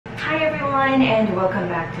everyone, and welcome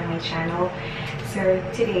back to my channel. So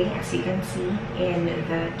today, as you can see in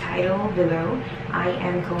the title below, I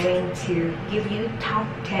am going to give you top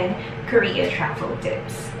 10 Korea travel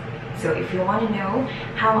tips. So if you want to know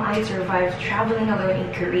how I survived traveling alone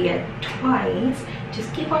in Korea twice,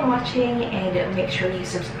 just keep on watching and make sure you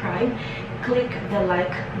subscribe. Click the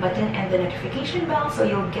like button and the notification bell so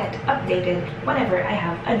you'll get updated whenever I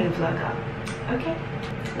have a new vlog up. Okay,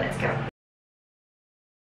 let's go.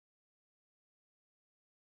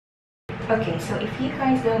 Okay, so if you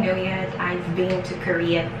guys don't know yet, I've been to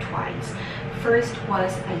Korea twice. First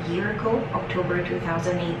was a year ago, October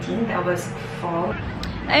 2018. That was fall.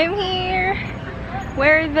 I'm here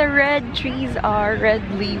where the red trees are, red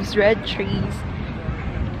leaves, red trees.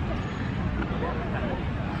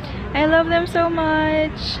 I love them so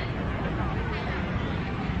much.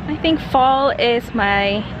 I think fall is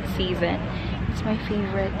my season. It's my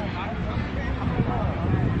favorite.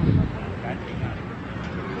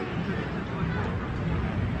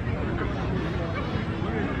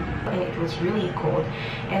 And it was really cold.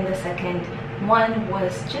 And the second one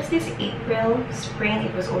was just this April, spring.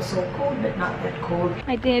 It was also cold but not that cold.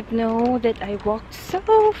 I didn't know that I walked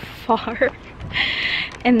so far.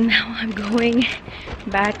 And now I'm going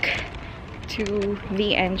back to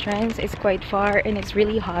the entrance. It's quite far and it's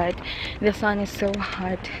really hot. The sun is so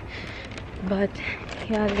hot. But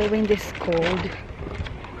yeah, the wind is cold.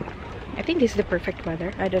 I think this is the perfect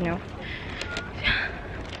weather. I don't know.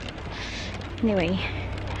 Anyway,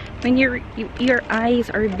 when your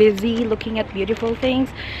eyes are busy looking at beautiful things,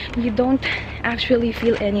 you don't actually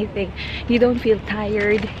feel anything. You don't feel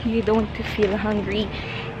tired. You don't feel hungry.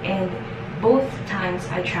 And both times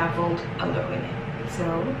I traveled alone.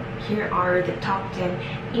 So here are the top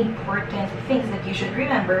 10 important things that you should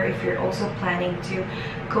remember if you're also planning to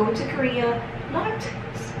go to Korea, not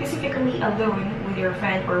specifically alone with your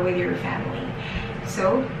friend or with your family.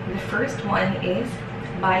 So the first one is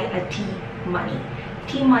buy a T-money.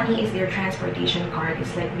 T-money is their transportation card.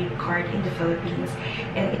 It's like big card in the Philippines,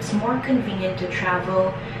 and it's more convenient to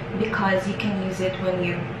travel because you can use it when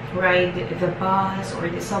you ride the bus or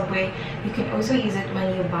the subway. You can also use it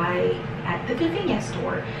when you buy at the convenience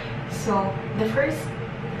store. So the first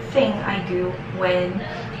thing I do when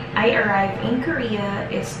I arrive in Korea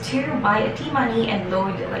is to buy a T-money and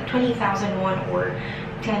load like 20,000 won or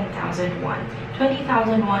 10,000 won.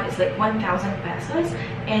 20,000 won is like 1,000 pesos,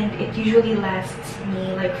 and it usually lasts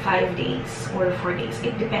me like 5 days or 4 days.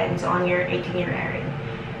 It depends on your itinerary.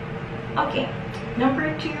 Okay,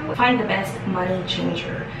 number 2, find the best money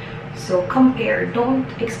changer. So compare, don't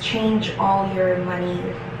exchange all your money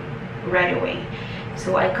right away.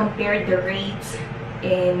 So I compared the rates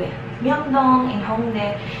in Myeongdong, in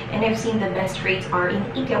Hongdae, and I've seen the best rates are in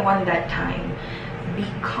Itaewon that time,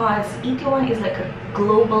 because Itaewon is like a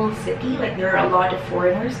global city. Like there are a lot of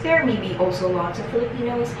foreigners there, maybe also lots of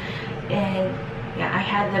Filipinos, and yeah, I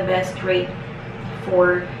had the best rate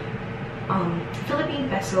for Philippine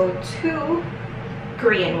peso to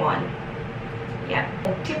Korean won. Yeah.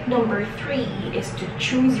 And tip number 3 is to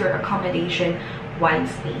choose your accommodation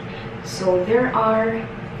wisely. So there are,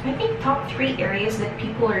 I think, top 3 areas that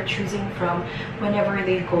people are choosing from whenever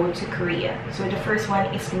they go to Korea. So the first one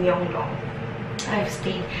is Myeongdong. I've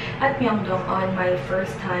stayed at Myeongdong on my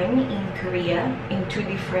first time in Korea in 2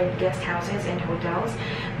 different guest houses and hotels.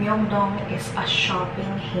 Myeongdong is a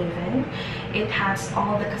shopping haven. It has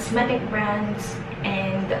all the cosmetic brands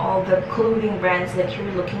and all the clothing brands that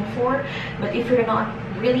you're looking for. But if you're not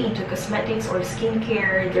really into cosmetics or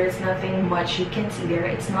skincare, there's nothing much you can see there.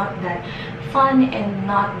 It's not that fun and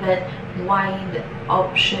not that wide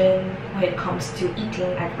option when it comes to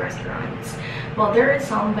eating at restaurants. Well, there are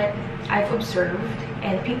some, but I've observed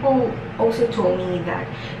and people also told me that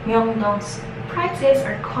Myeongdong's prices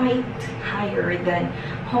are quite higher than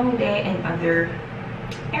Hongdae and other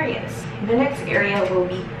areas. The next area will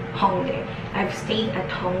be Hongdae. I've stayed at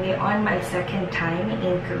Hongdae on my second time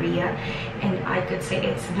in Korea, and I could say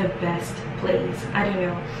it's the best place. I don't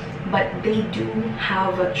know, but they do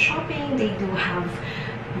have shopping, they do have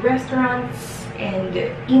restaurants and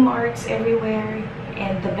e-marts everywhere.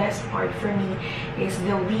 And the best part for me is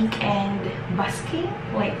the weekend busking.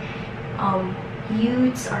 Like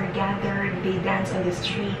youths are gathered, they dance on the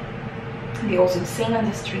street, they also sing on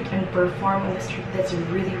the street and perform on the street. That's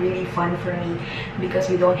really fun for me because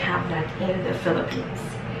we don't have that in the Philippines.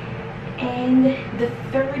 And the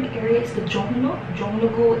third area is the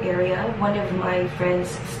Jongno-gu area. One of my friends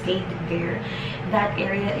stayed there. That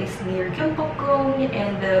area is near Gyeongbokgung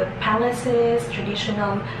and the palaces,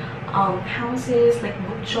 traditional houses like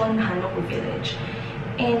Bukchon, Hanok Village.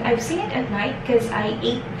 And I've seen it at night because I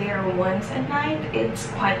ate there once at night. It's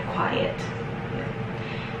quite quiet.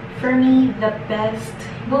 For me, the best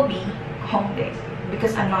will be Hongdae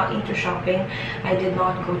because I'm not into shopping. I did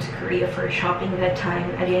not go to Korea for shopping that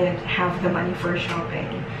time. I didn't have the money for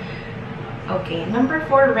shopping. Okay, number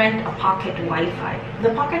 4, rent a pocket Wi-Fi.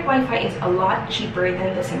 The pocket Wi-Fi is a lot cheaper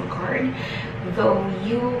than the SIM card, though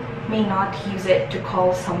you may not use it to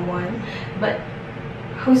call someone, but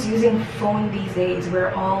who's using phone these days?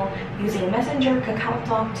 We're all using Messenger, Kakao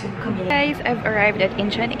Talk to communicate. Guys, I've arrived at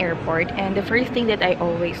Incheon Airport, and the first thing that I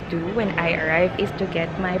always do when I arrive is to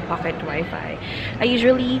get my pocket Wi-Fi.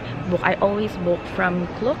 I always book from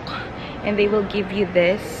Klook, and they will give you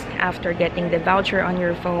this after getting the voucher on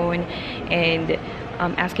your phone and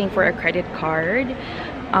asking for a credit card.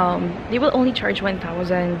 They will only charge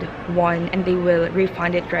 1,000 won and they will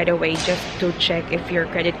refund it right away just to check if your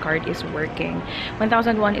credit card is working.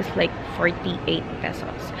 1,000 won is like 48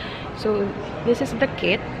 pesos. So this is the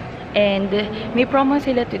kit, and may promo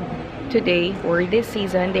sila today or this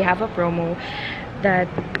season. They have a promo that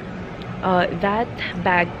that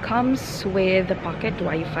bag comes with the pocket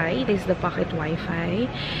Wi-Fi. This is the pocket Wi-Fi,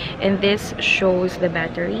 and this shows the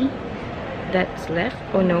battery that's left.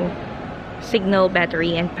 Oh no, signal,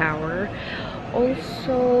 battery, and power.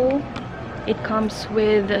 Also, it comes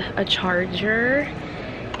with a charger,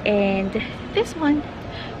 and this one,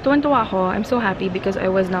 tuwan-tuwa ako. I'm so happy because I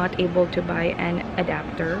was not able to buy an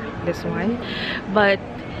adapter, this one, but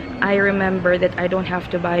I remember that I don't have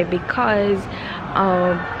to buy because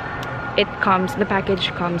the package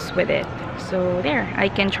comes with it. So there, I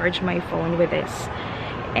can charge my phone with this.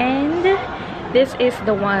 And this is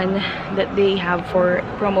the one that they have for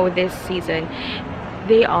promo this season.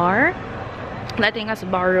 They are letting us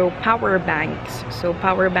borrow power banks. So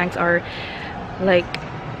power banks are like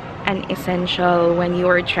an essential when you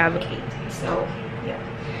are traveling. So yeah,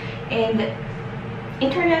 and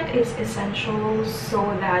internet is essential so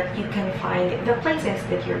that you can find the places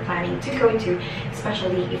that you're planning to go to,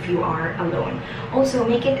 especially if you are alone. Also,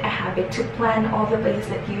 make it a habit to plan all the places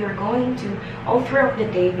that you're going to all throughout the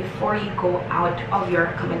day before you go out of your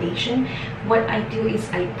accommodation. What I do is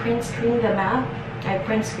I print screen the map. I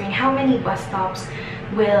print screen how many bus stops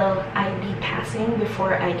will I be passing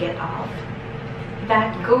before I get off.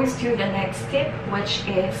 That goes to the next tip, which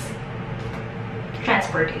is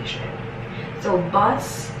transportation. So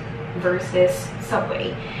bus versus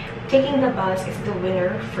subway. Taking the bus is the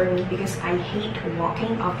winner for me because I hate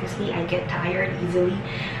walking. Obviously, I get tired easily.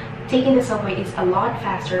 Taking the subway is a lot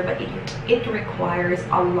faster, but it requires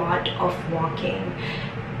a lot of walking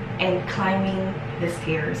and climbing the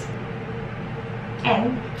stairs.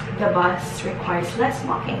 And the bus requires less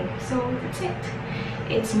walking, so that's it.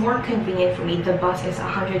 It's more convenient for me. The bus is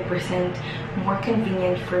 100% more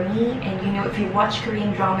convenient for me, and you know, if you watch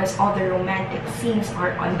Korean dramas, all the romantic scenes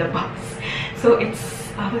are on the bus. So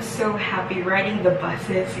I was so happy riding the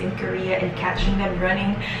buses in Korea and catching them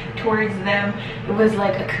running towards them. It was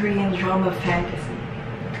like a Korean drama fantasy.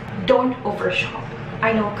 Don't overshop.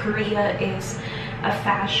 I know Korea is a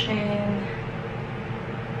fashion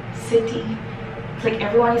city. Like,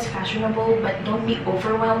 everyone is fashionable, but don't be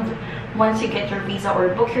overwhelmed. Once you get your visa or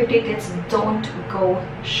book your tickets, don't go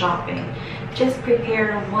shopping. Just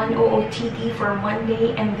prepare one OOTD for one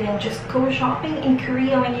day and then just go shopping in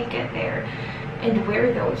Korea when you get there, and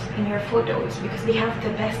wear those in your photos because they have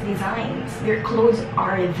the best designs. Their clothes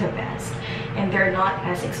are the best and they're not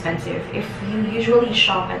as expensive. If you usually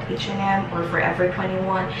shop at H&M or Forever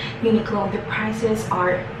 21, Uniqlo, the prices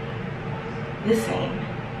are the same.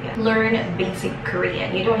 Yeah. Learn basic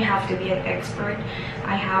Korean. You don't have to be an expert.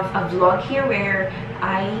 I have a vlog here where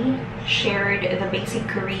I shared the basic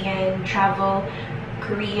Korean travel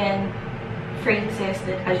Korean phrases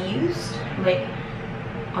that I used, like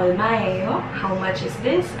얼마예요? How much is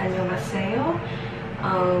this? 안녕하세요.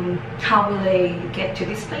 How will I get to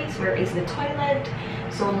this place? Where is the toilet?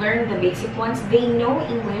 So learn the basic ones. They know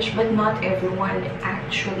English, but not everyone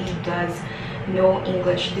actually does know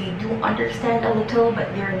English. They do understand a little,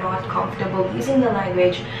 but they're not comfortable using the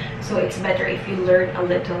language, so it's better if you learn a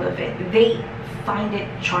little of it. They find it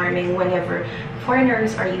charming whenever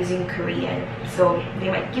foreigners are using Korean, so they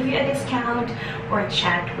might give you a discount or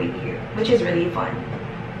chat with you, which is really fun.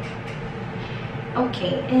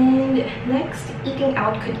 Okay, and next, eating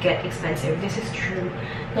out could get expensive. This is true.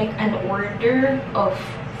 Like, an order of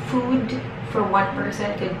food for one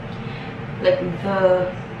person could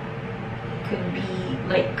be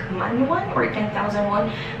like man or 10,000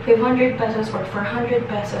 won, 500 pesos or 400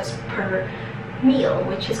 pesos per meal,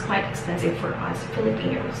 which is quite expensive for us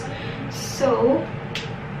Filipinos. So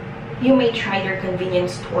you may try their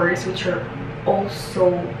convenience stores, which are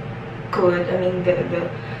also good. I mean, the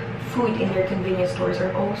food in their convenience stores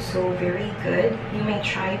are also very good. You may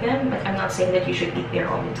try them, but I'm not saying that you should eat there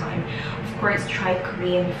all the time. Of course, try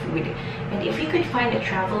Korean food. And if you could find a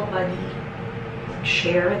travel buddy,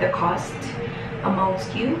 share the cost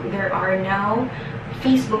amongst you. There are now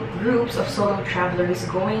Facebook groups of solo travelers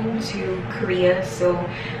going to Korea, so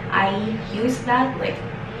I use that. Like,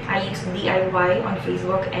 I used DIY on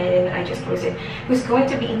Facebook, and I just posted who's going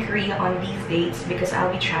to be in Korea on these dates because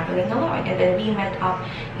I'll be traveling alone. And then we met up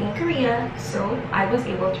in Korea, so I was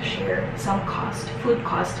able to share some food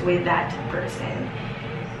cost with that person.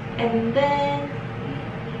 And then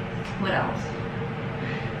what else?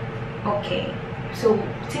 Okay, so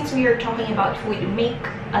since we are talking about food, make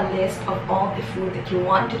a list of all the food that you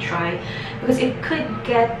want to try, because it could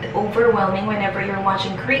get overwhelming whenever you're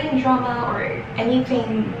watching Korean drama or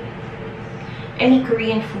anything, any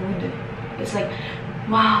Korean food. It's like,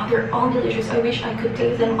 wow, they're all delicious, I wish I could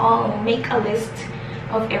taste them all. Make a list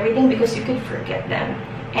of everything because you could forget them.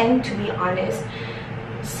 And to be honest,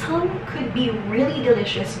 some could be really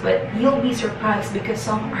delicious, but you'll be surprised because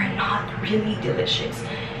some are not really delicious.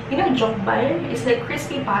 You know, jokbal is like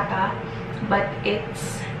crispy pata, but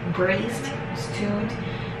it's braised, stewed.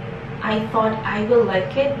 I thought I will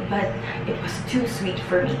like it, but it was too sweet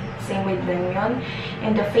for me. Same with naengmyeon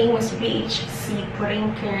and the famous BHC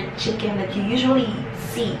pudding curd chicken that you usually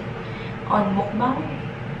see on mukbang.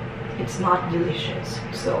 It's not delicious,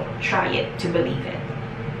 so try it to believe it.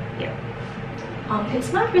 Yeah.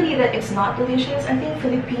 It's not really that it's not delicious. I think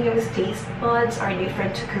Filipinos' taste buds are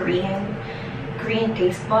different to Korean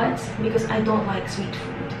taste buds, because I don't like sweet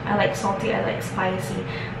food. I like salty, I like spicy,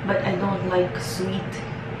 but I don't like sweet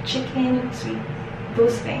chicken, sweet,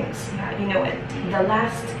 those things. Yeah, you know it. The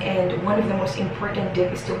last and one of the most important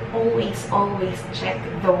tip is to always check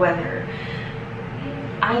the weather.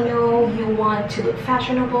 I know you want to look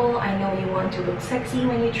fashionable, I know you want to look sexy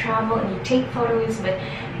when you travel and you take photos, but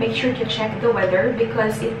make sure to check the weather,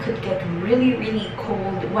 because it could get really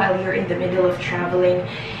cold while you're in the middle of traveling.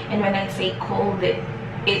 And when I say cold,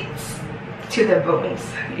 it's to the bones.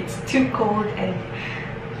 It's too cold and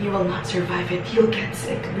you will not survive it. You'll get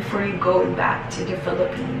sick before you go back to the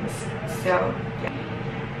Philippines. So yeah.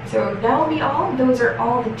 So that will be all. Those are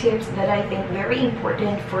all the tips that I think very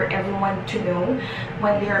important for everyone to know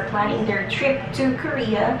when they are planning their trip to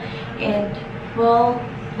Korea. And well,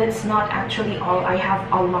 that's not actually all. I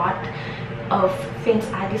have a lot of things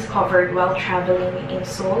I discovered while traveling in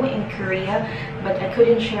Seoul in Korea, but I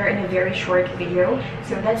couldn't share in a very short video.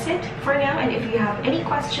 So that's it for now, and if you have any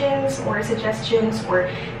questions or suggestions or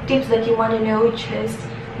tips that you want to know, just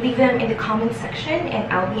leave them in the comment section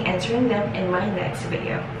and I'll be answering them in my next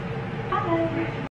video. Bye!